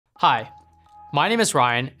Hi, my name is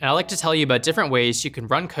Ryan, and I'd like to tell you about different ways you can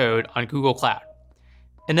run code on Google Cloud.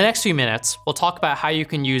 In the next few minutes, we'll talk about how you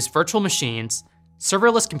can use virtual machines,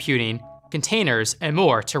 serverless computing, containers, and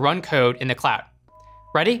more to run code in the cloud.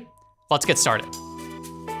 Ready? Let's get started.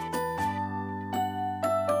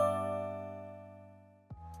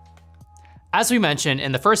 As we mentioned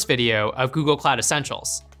in the first video of Google Cloud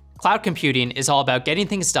Essentials, cloud computing is all about getting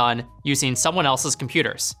things done using someone else's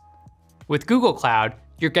computers. With Google Cloud,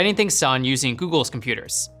 you're getting things done using Google's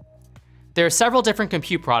computers. There are several different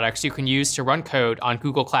compute products you can use to run code on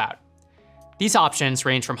Google Cloud. These options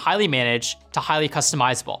range from highly managed to highly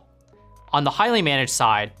customizable. On the highly managed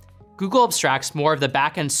side, Google abstracts more of the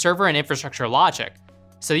backend server and infrastructure logic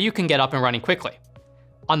so that you can get up and running quickly.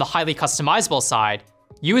 On the highly customizable side,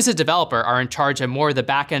 you as a developer are in charge of more of the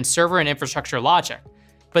backend server and infrastructure logic,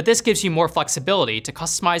 but this gives you more flexibility to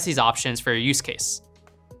customize these options for your use case.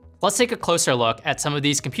 Let's take a closer look at some of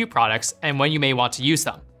these compute products and when you may want to use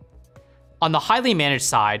them. On the highly managed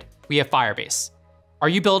side, we have Firebase. Are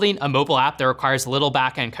you building a mobile app that requires little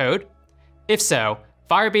backend code? If so,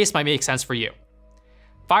 Firebase might make sense for you.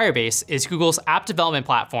 Firebase is Google's app development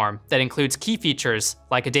platform that includes key features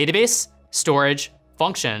like a database, storage,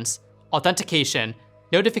 functions, authentication,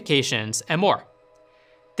 notifications, and more.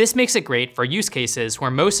 This makes it great for use cases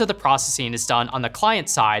where most of the processing is done on the client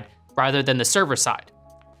side rather than the server side.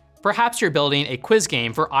 Perhaps you're building a quiz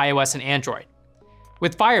game for iOS and Android.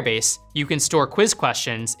 With Firebase, you can store quiz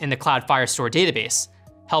questions in the Cloud Firestore database,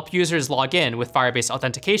 help users log in with Firebase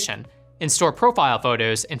authentication, and store profile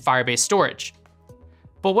photos in Firebase storage.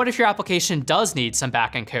 But what if your application does need some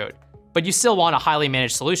backend code, but you still want a highly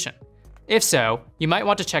managed solution? If so, you might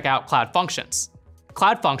want to check out Cloud Functions.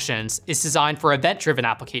 Cloud Functions is designed for event-driven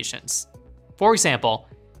applications. For example,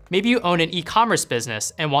 maybe you own an e-commerce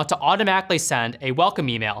business and want to automatically send a welcome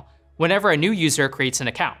email whenever a new user creates an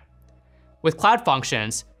account. With Cloud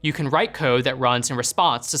Functions, you can write code that runs in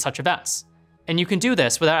response to such events. And you can do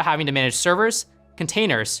this without having to manage servers,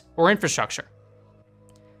 containers, or infrastructure.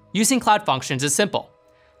 Using Cloud Functions is simple.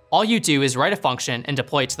 All you do is write a function and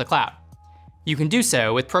deploy it to the cloud. You can do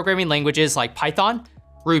so with programming languages like Python,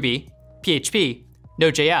 Ruby, PHP,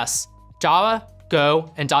 Node.js, Java,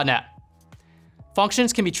 Go, and .NET.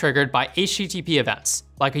 Functions can be triggered by HTTP events,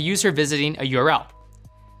 like a user visiting a URL.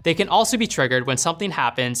 They can also be triggered when something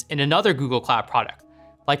happens in another Google Cloud product,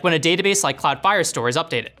 like when a database like Cloud Firestore is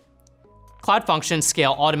updated. Cloud Functions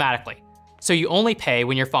scale automatically, so you only pay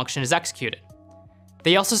when your function is executed.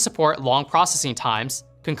 They also support long processing times,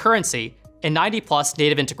 concurrency, and 90+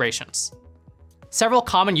 native integrations. Several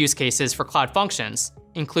common use cases for Cloud Functions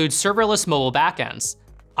include serverless mobile backends,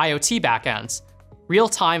 IoT backends,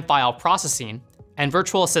 real-time file processing, and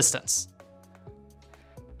virtual assistants.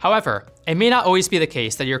 However, it may not always be the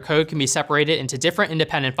case that your code can be separated into different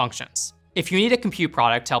independent functions. If you need a compute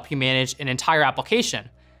product to help you manage an entire application,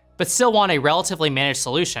 but still want a relatively managed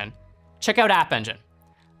solution, check out App Engine.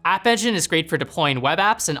 App Engine is great for deploying web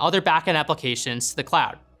apps and other backend applications to the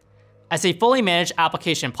cloud. As a fully managed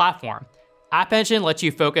application platform, App Engine lets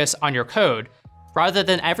you focus on your code rather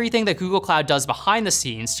than everything that Google Cloud does behind the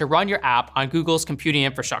scenes to run your app on Google's computing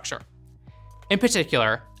infrastructure. In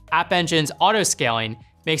particular, App Engine's auto-scaling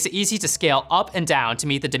makes it easy to scale up and down to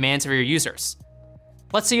meet the demands of your users.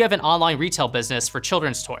 Let's say you have an online retail business for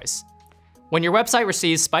children's toys. When your website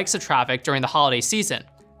receives spikes of traffic during the holiday season,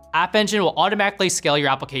 App Engine will automatically scale your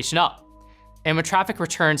application up. And when traffic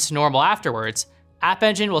returns to normal afterwards, App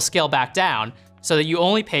Engine will scale back down so that you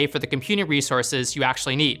only pay for the computing resources you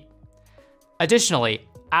actually need. Additionally,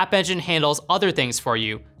 App Engine handles other things for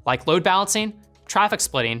you, like load balancing, traffic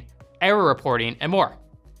splitting, error reporting, and more.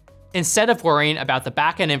 Instead of worrying about the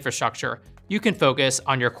backend infrastructure, you can focus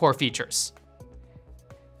on your core features.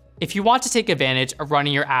 If you want to take advantage of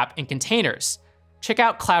running your app in containers, check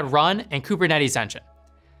out Cloud Run and Kubernetes Engine.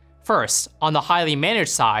 First, on the highly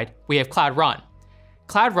managed side, we have Cloud Run.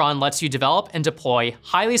 Cloud Run lets you develop and deploy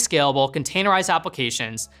highly scalable containerized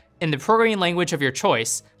applications in the programming language of your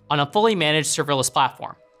choice on a fully managed serverless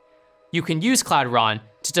platform. You can use Cloud Run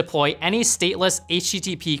to deploy any stateless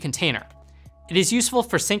HTTP container. It is useful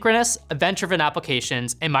for synchronous, event-driven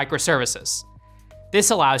applications and microservices. This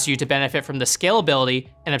allows you to benefit from the scalability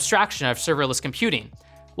and abstraction of serverless computing,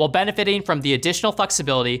 while benefiting from the additional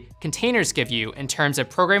flexibility containers give you in terms of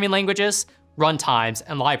programming languages, runtimes,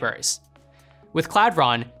 and libraries. With Cloud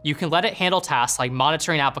Run, you can let it handle tasks like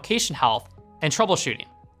monitoring application health and troubleshooting.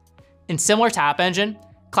 And similar to App Engine,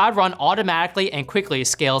 Cloud Run automatically and quickly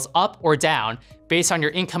scales up or down based on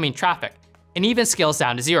your incoming traffic, and even scales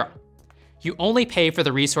down to 0. You only pay for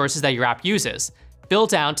the resources that your app uses, billed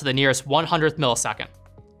down to the nearest 100th millisecond.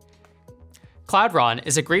 Cloud Run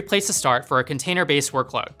is a great place to start for a container-based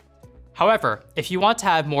workload. However, if you want to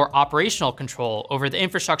have more operational control over the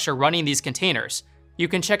infrastructure running these containers, you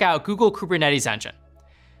can check out Google Kubernetes Engine.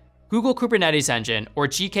 Google Kubernetes Engine, or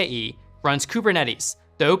GKE, runs Kubernetes,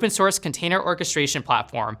 the open source container orchestration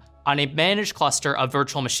platform, on a managed cluster of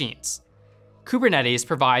virtual machines. Kubernetes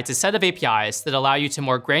provides a set of APIs that allow you to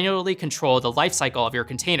more granularly control the lifecycle of your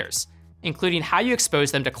containers, including how you expose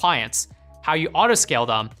them to clients, how you autoscale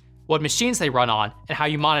them, what machines they run on, and how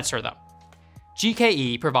you monitor them.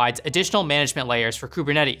 GKE provides additional management layers for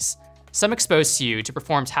Kubernetes, some exposed to you to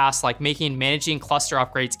perform tasks like making managing cluster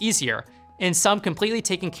upgrades easier, and some completely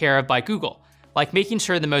taken care of by Google, like making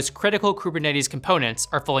sure the most critical Kubernetes components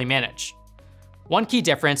are fully managed. One key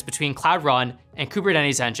difference between Cloud Run and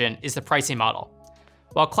Kubernetes Engine is the pricing model.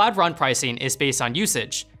 While Cloud Run pricing is based on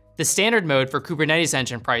usage, the standard mode for Kubernetes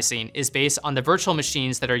Engine pricing is based on the virtual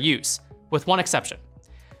machines that are used, with one exception.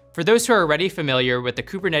 For those who are already familiar with the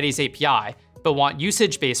Kubernetes API, but want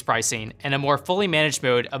usage-based pricing and a more fully managed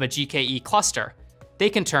mode of a GKE cluster, they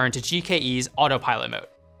can turn to GKE's autopilot mode.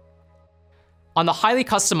 On the highly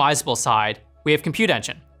customizable side, we have Compute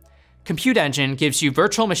Engine. Compute Engine gives you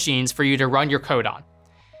virtual machines for you to run your code on.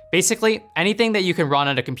 Basically, anything that you can run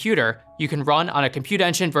on a computer, you can run on a Compute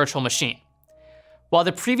Engine virtual machine. While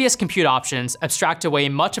the previous compute options abstract away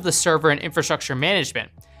much of the server and infrastructure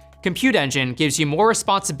management, Compute Engine gives you more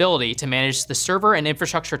responsibility to manage the server and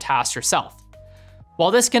infrastructure tasks yourself.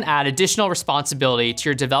 While this can add additional responsibility to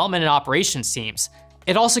your development and operations teams,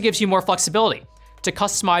 it also gives you more flexibility to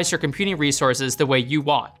customize your computing resources the way you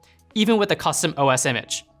want, even with a custom OS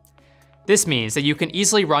image. This means that you can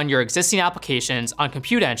easily run your existing applications on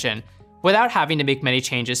Compute Engine without having to make many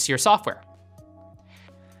changes to your software.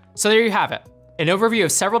 So there you have it, an overview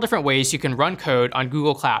of several different ways you can run code on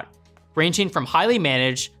Google Cloud, ranging from highly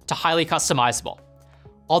managed to highly customizable.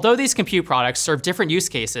 Although these compute products serve different use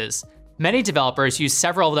cases, many developers use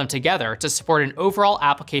several of them together to support an overall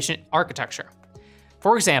application architecture.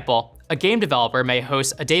 For example, a game developer may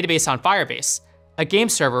host a database on Firebase, a game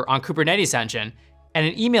server on Kubernetes Engine, and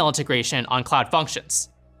an email integration on Cloud Functions.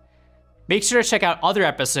 Make sure to check out other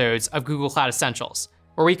episodes of Google Cloud Essentials,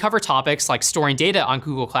 where we cover topics like storing data on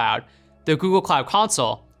Google Cloud, the Google Cloud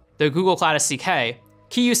Console, the Google Cloud SDK,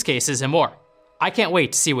 key use cases, and more. I can't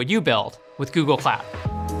wait to see what you build with Google Cloud.